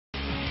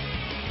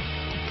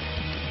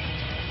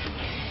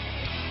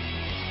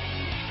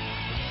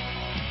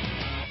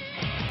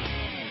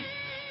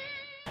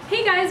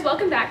Hey guys,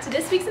 welcome back to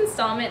this week's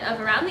installment of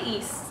Around the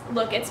East,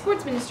 look at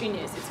sports ministry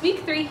news. It's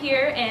week 3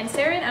 here, and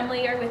Sarah and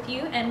Emily are with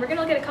you, and we're going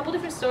to look at a couple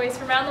different stories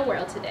from around the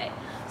world today.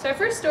 So our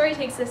first story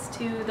takes us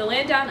to the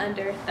land down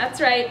under. That's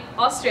right,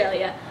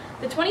 Australia.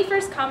 The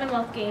 21st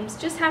Commonwealth Games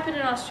just happened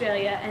in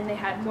Australia, and they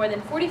had more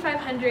than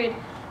 4,500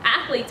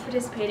 athletes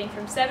participating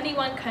from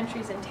 71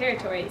 countries and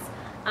territories.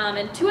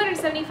 And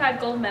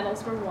 275 gold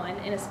medals were won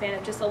in a span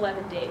of just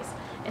 11 days.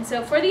 And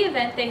so for the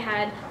event, they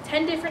had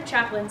 10 different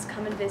chaplains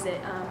come and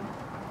visit.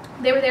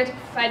 They were there to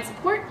provide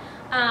support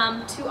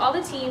to all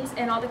the teams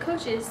and all the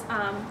coaches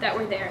that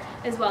were there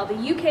as well. The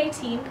UK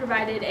team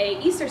provided a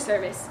Easter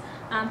service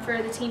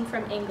for the team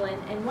from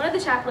England, and one of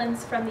the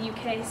chaplains from the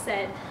UK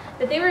said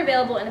that they were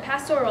available in a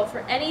pastoral role for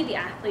any of the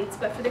athletes,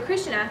 but for the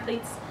Christian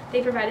athletes,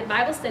 they provided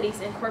Bible studies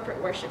and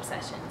corporate worship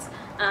sessions.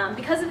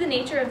 Because of the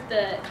nature of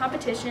the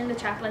competition, the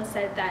chaplain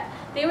said that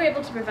they were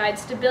able to provide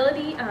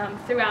stability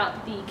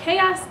throughout the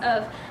chaos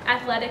of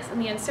athletics and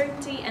the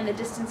uncertainty and the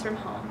distance from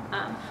home.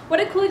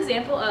 What a cool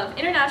example of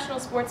international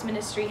sports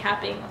ministry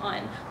happening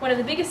on one of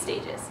the biggest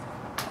stages.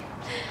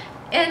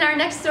 In our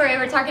next story,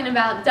 we're talking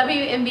about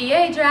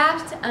WNBA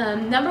draft.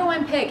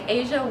 #1 pick,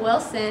 A'ja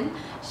Wilson.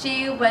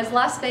 She was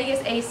Las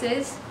Vegas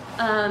Aces,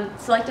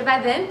 selected by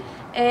them.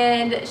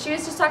 And she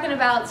was just talking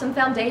about some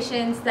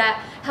foundations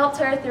that helped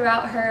her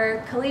throughout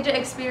her collegiate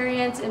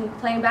experience in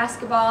playing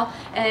basketball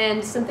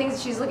and some things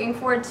that she's looking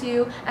forward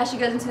to as she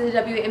goes into the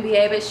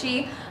WNBA. But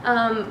she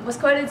was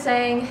quoted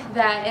saying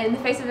that in the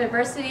face of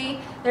adversity,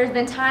 there's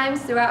been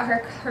times throughout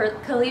her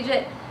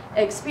collegiate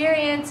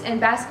experience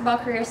and basketball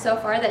career so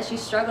far that she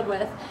struggled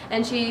with,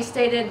 and she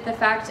stated the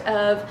fact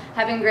of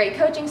having great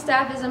coaching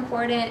staff is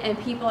important and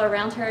people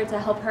around her to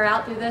help her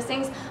out through those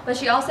things, but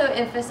she also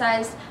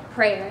emphasized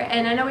prayer.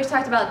 And I know we've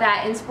talked about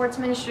that in sports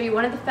ministry.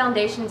 One of the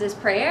foundations is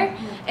prayer,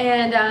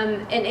 and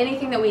in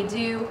anything that we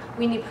do,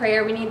 we need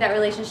prayer. We need that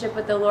relationship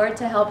with the Lord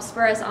to help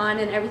spur us on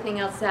and everything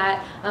else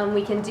that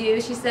we can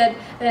do. She said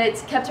that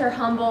it's kept her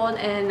humbled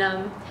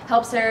and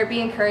helps her be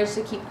encouraged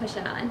to keep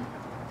pushing on.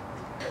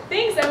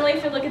 Thanks, Emily,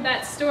 for looking at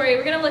that story.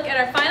 We're going to look at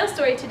our final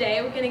story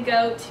today. We're going to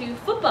go to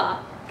football.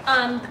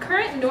 The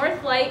current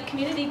North Light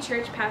Community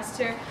Church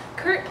pastor,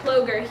 Kurt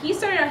Ploeger, he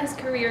started out his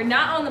career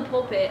not on the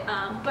pulpit,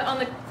 but on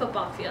the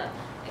football field.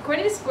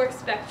 According to Sports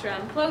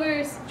Spectrum,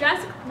 Ploeger's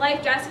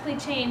life drastically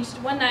changed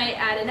one night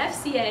at an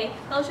FCA,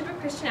 Fellowship of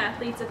Christian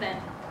Athletes event,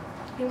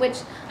 in which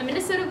a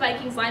Minnesota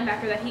Vikings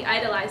linebacker that he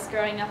idolized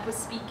growing up was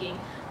speaking.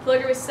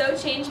 Ploeger was so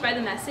changed by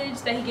the message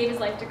that he gave his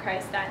life to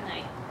Christ that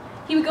night.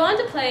 He would go on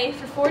to play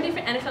for 4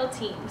 different NFL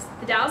teams: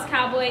 the Dallas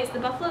Cowboys, the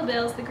Buffalo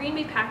Bills, the Green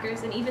Bay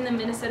Packers, and even the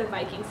Minnesota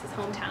Vikings, his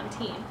hometown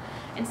team.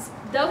 And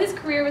though his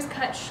career was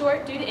cut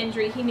short due to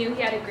injury, he knew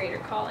he had a greater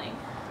calling.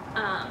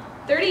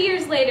 30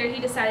 years later, he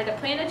decided to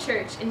plant a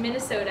church in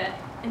Minnesota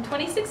in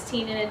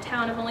 2016 in a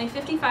town of only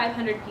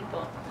 5,500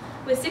 people.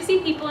 With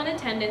 60 people in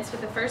attendance for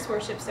the first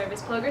worship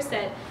service, Ploeger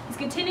said he's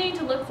continuing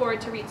to look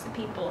forward to reach the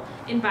people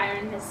in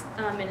Byron,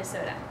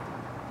 Minnesota.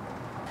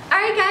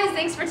 Alright guys,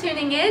 thanks for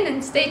tuning in,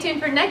 and stay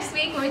tuned for next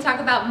week when we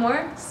talk about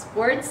more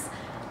sports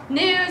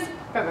news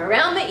from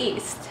around the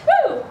East.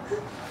 Woo!